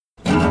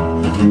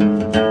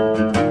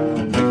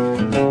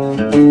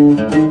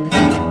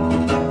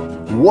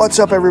What's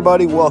up,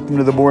 everybody? Welcome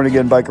to the Born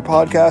Again Biker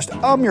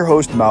Podcast. I'm your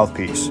host,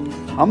 Mouthpiece.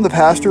 I'm the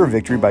pastor of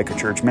Victory Biker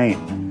Church,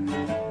 Maine.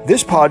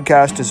 This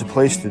podcast is a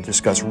place to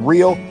discuss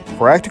real,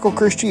 practical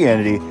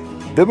Christianity,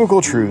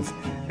 biblical truth,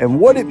 and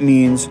what it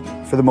means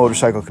for the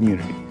motorcycle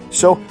community.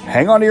 So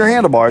hang on to your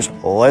handlebars,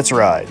 let's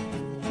ride.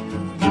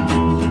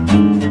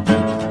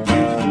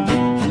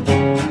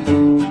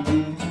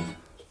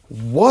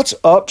 What's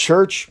up,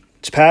 church?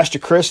 It's Pastor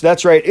Chris.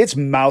 That's right, it's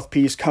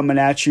Mouthpiece coming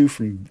at you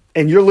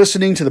and you're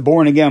listening to the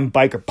Born Again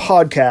Biker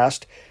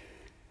Podcast.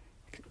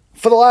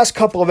 For the last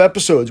couple of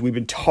episodes, we've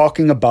been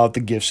talking about the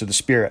gifts of the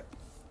Spirit.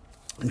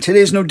 And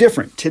today's no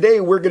different. Today,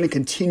 we're going to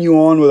continue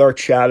on with our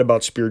chat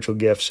about spiritual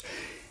gifts.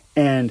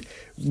 And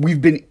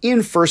we've been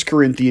in 1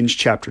 Corinthians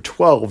chapter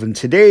 12. And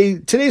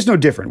today's no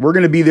different. We're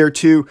going to be there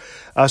too.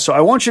 So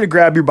I want you to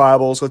grab your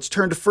Bibles. Let's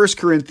turn to 1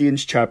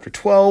 Corinthians chapter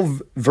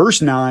 12,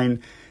 verse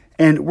 9.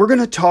 And we're going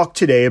to talk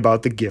today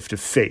about the gift of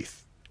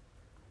faith.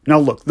 Now,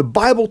 look, the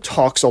Bible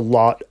talks a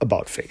lot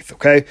about faith,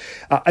 okay?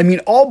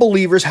 All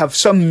believers have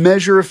some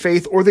measure of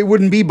faith or they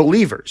wouldn't be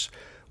believers.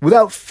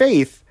 Without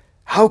faith,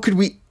 how could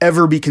we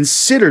ever be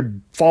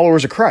considered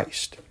followers of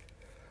Christ?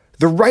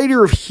 The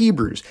writer of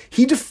Hebrews,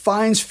 he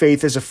defines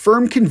faith as a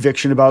firm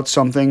conviction about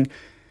something.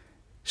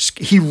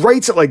 He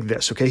writes it like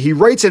this, okay? He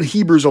writes in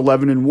Hebrews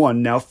 11:1,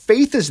 now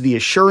faith is the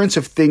assurance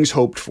of things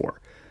hoped for,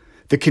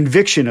 the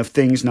conviction of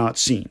things not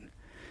seen.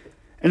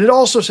 And it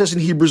also says in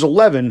Hebrews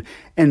 11,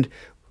 and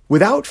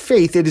without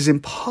faith it is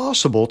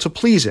impossible to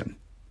please him.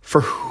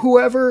 For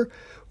whoever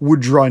would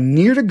draw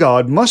near to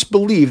God must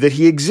believe that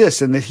he exists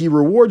and that he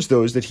rewards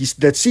those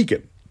that seek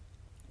him.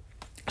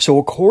 So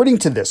according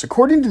to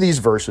these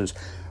verses,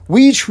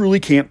 we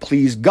truly can't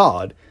please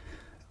God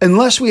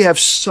unless we have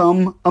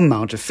some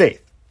amount of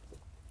faith.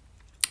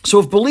 So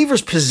if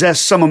believers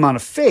possess some amount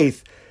of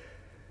faith,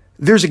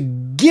 there's a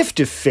gift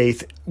of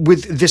faith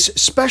with this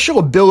special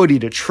ability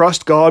to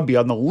trust God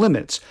beyond the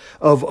limits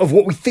of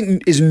what we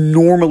think is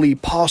normally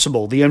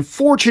possible. The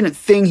unfortunate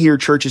thing here,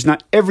 church, is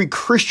not every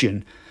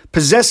Christian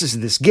possesses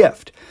this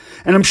gift.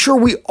 And I'm sure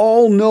we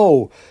all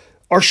know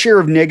our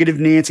share of negative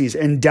Nancys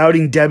and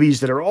doubting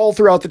Debbies that are all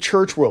throughout the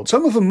church world.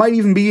 Some of them might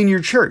even be in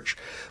your church.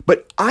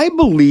 But I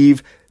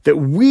believe that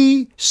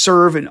we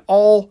serve an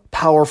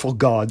all-powerful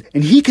God,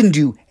 and he can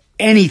do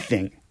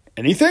anything.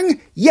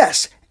 Anything?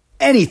 Yes,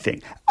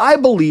 anything. I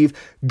believe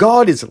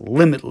God is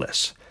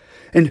limitless.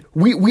 And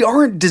we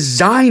aren't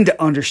designed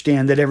to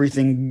understand that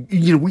everything,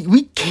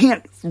 we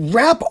can't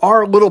wrap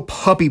our little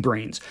puppy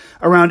brains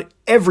around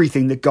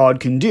everything that God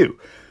can do.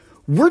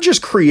 We're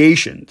just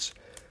creations.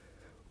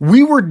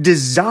 We were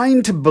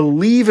designed to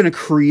believe in a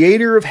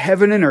creator of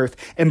heaven and earth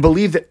and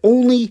believe that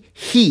only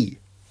he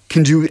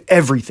can do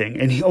everything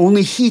and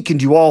only he can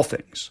do all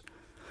things.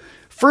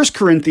 1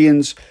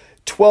 Corinthians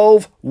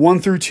 12,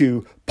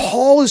 1-2,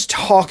 Paul is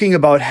talking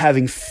about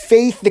having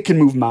faith that can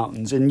move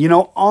mountains. And,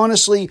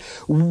 honestly,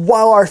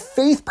 while our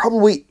faith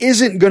probably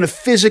isn't going to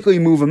physically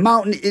move a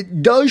mountain,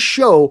 it does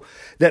show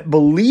that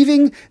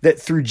believing that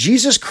through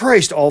Jesus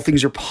Christ all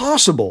things are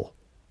possible,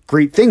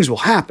 great things will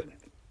happen.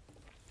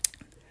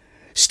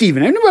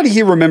 Stephen, anybody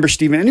here remember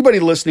Stephen? Anybody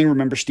listening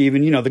remember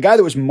Stephen? The guy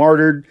that was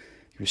martyred,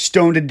 he was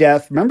stoned to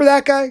death. Remember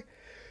that guy?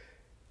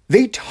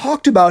 They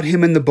talked about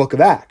him in the book of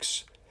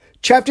Acts.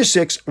 Chapter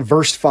 6,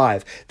 verse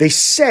 5, they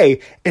say,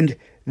 and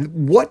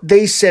what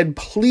they said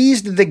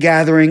pleased the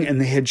gathering,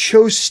 and they had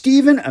chose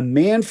Stephen, a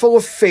man full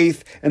of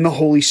faith and the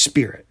Holy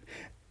Spirit.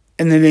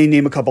 And then they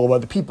name a couple of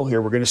other people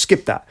here. We're going to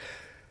skip that.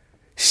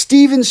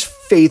 Stephen's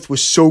faith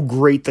was so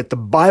great that the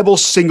Bible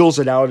singles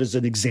it out as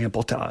an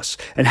example to us,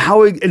 and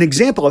an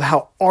example of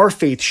how our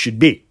faith should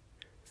be.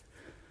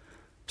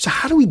 So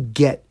how do we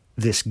get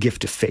this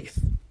gift of faith?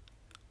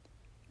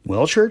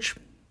 Well, church,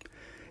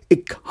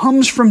 it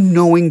comes from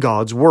knowing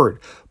God's word.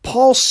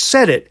 Paul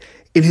said it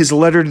in his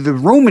letter to the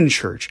Roman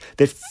church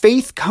that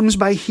faith comes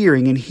by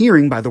hearing and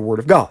hearing by the word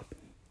of God.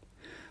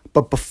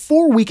 But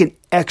before we can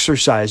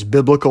exercise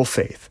biblical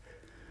faith,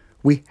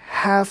 we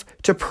have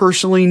to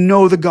personally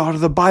know the God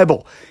of the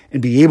Bible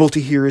and be able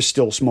to hear his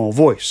still small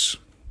voice.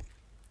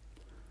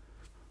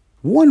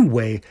 One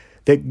way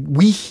that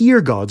we hear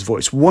God's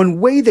voice,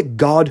 one way that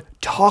God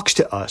talks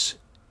to us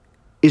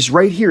is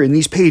right here in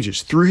these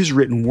pages through his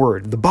written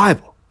word, the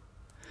Bible.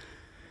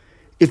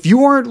 If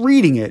you aren't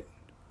reading it,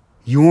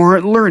 you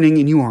aren't learning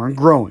and you aren't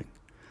growing.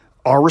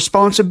 Our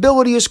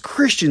responsibility as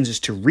Christians is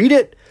to read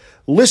it,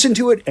 listen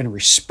to it, and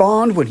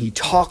respond when he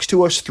talks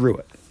to us through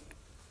it.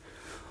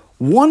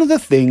 One of the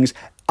things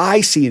I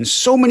see in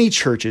so many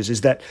churches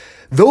is that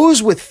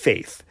those with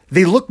faith,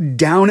 they look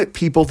down at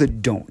people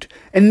that don't.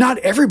 And not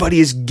everybody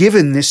is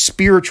given this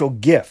spiritual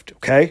gift,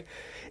 okay?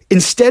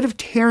 Instead of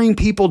tearing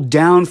people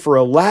down for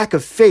a lack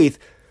of faith,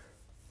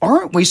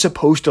 aren't we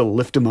supposed to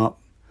lift them up?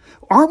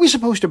 Aren't we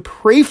supposed to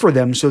pray for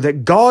them so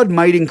that God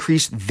might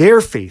increase their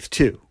faith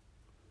too?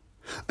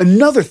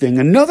 Another thing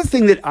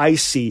that I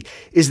see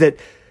is that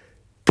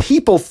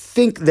people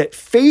think that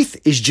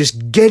faith is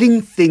just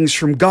getting things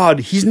from God.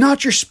 He's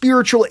not your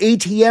spiritual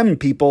ATM,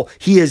 people.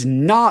 He is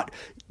not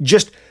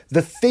just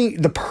the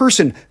thing, the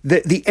person,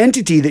 the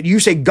entity that you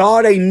say,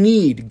 God, I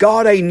need,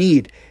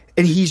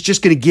 and he's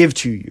just going to give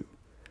to you.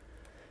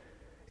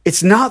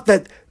 It's not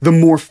that the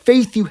more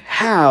faith you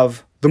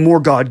have, the more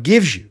God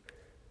gives you.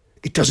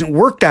 It doesn't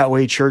work that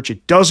way, church.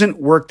 It doesn't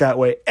work that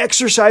way.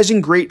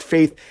 Exercising great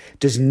faith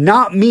does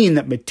not mean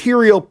that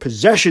material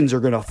possessions are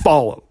going to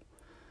follow.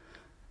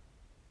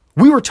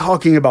 We were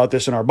talking about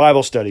this in our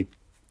Bible study.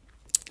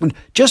 And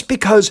just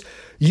because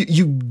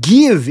you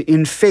give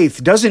in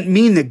faith doesn't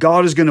mean that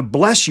God is going to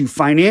bless you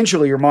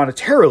financially or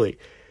monetarily.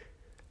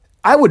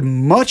 I would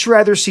much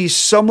rather see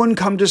someone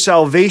come to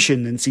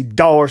salvation than see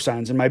dollar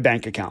signs in my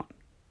bank account.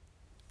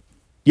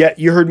 Yeah,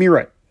 you heard me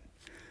right.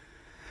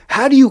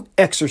 How do you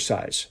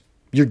exercise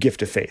your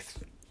gift of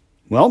faith?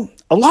 Well,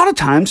 a lot of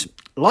times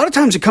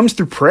it comes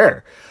through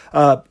prayer.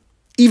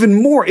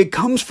 Even more, it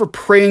comes for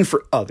praying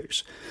for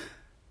others.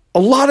 A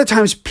lot of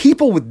times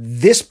people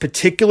with this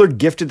particular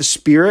gift of the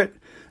Spirit,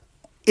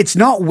 it's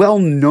not well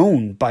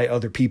known by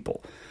other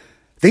people.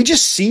 They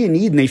just see a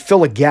need and they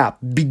fill a gap.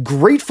 Be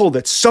grateful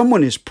that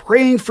someone is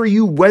praying for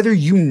you, whether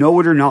you know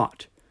it or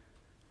not.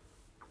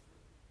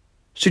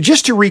 So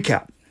just to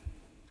recap,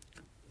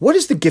 what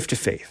is the gift of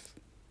faith?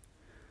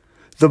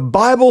 The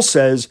Bible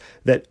says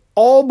that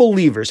all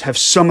believers have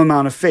some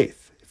amount of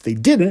faith. If they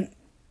didn't,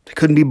 they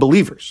couldn't be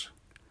believers.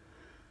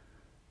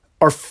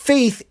 Our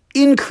faith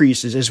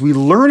increases as we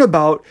learn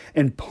about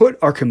and put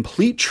our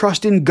complete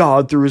trust in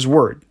God through His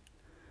Word.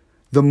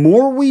 The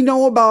more we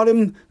know about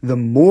Him, the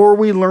more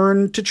we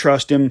learn to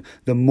trust Him,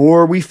 the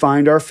more we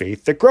find our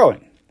faith is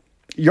growing.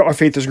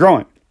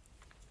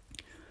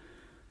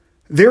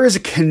 There is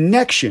a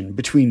connection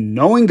between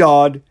knowing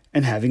God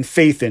and having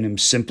faith in Him.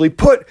 Simply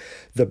put,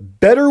 the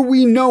better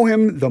we know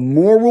Him, the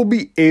more we'll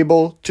be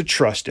able to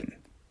trust Him.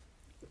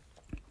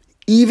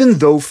 Even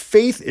though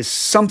faith is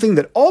something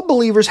that all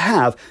believers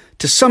have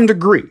to some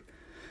degree,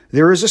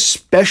 there is a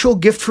special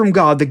gift from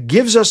God that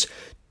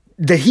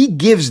He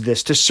gives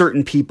this to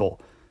certain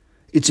people.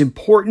 It's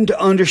important to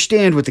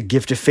understand what the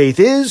gift of faith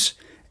is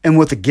and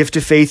what the gift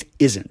of faith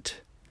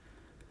isn't.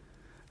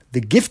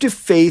 The gift of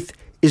faith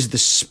is the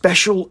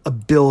special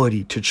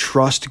ability to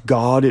trust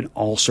God in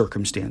all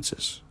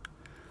circumstances.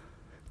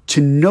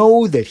 To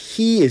know that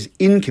He is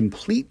in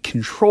complete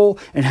control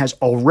and has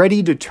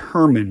already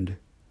determined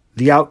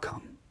the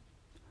outcome.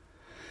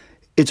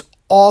 It's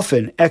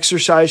often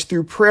exercised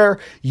through prayer,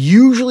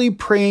 usually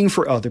praying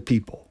for other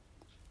people.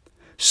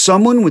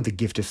 Someone with the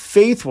gift of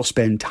faith will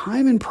spend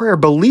time in prayer,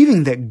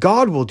 believing that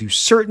God will do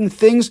certain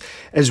things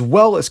as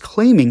well as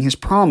claiming His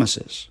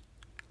promises.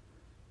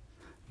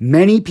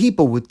 Many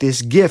people with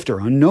this gift are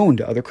unknown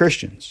to other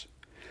Christians.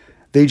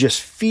 They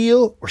just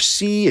feel or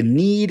see a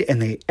need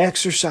and they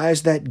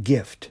exercise that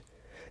gift.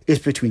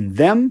 It's between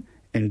them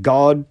and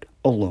God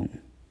alone.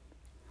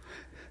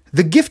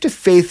 The gift of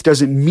faith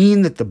doesn't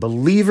mean that the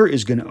believer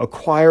is going to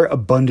acquire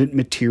abundant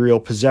material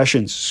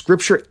possessions.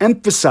 Scripture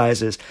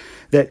emphasizes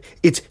that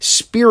it's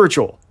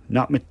spiritual,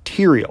 not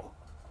material.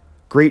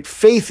 Great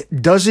faith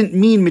doesn't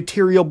mean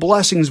material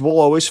blessings will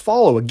always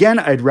follow. Again,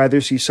 I'd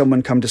rather see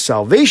someone come to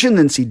salvation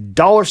than see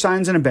dollar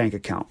signs in a bank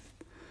account.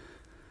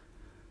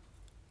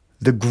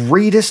 The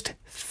greatest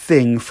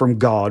thing from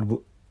God,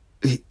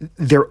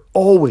 they're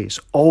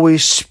always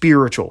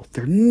spiritual.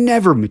 They're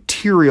never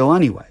material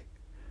anyway.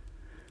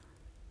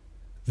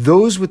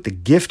 Those with the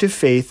gift of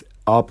faith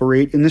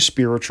operate in the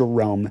spiritual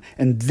realm,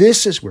 and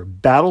this is where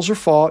battles are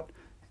fought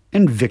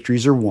and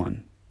victories are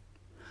won.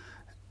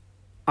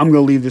 I'm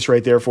going to leave this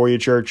right there for you,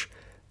 church.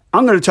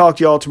 I'm going to talk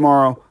to you all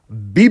tomorrow.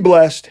 Be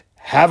blessed.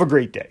 Have a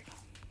great day.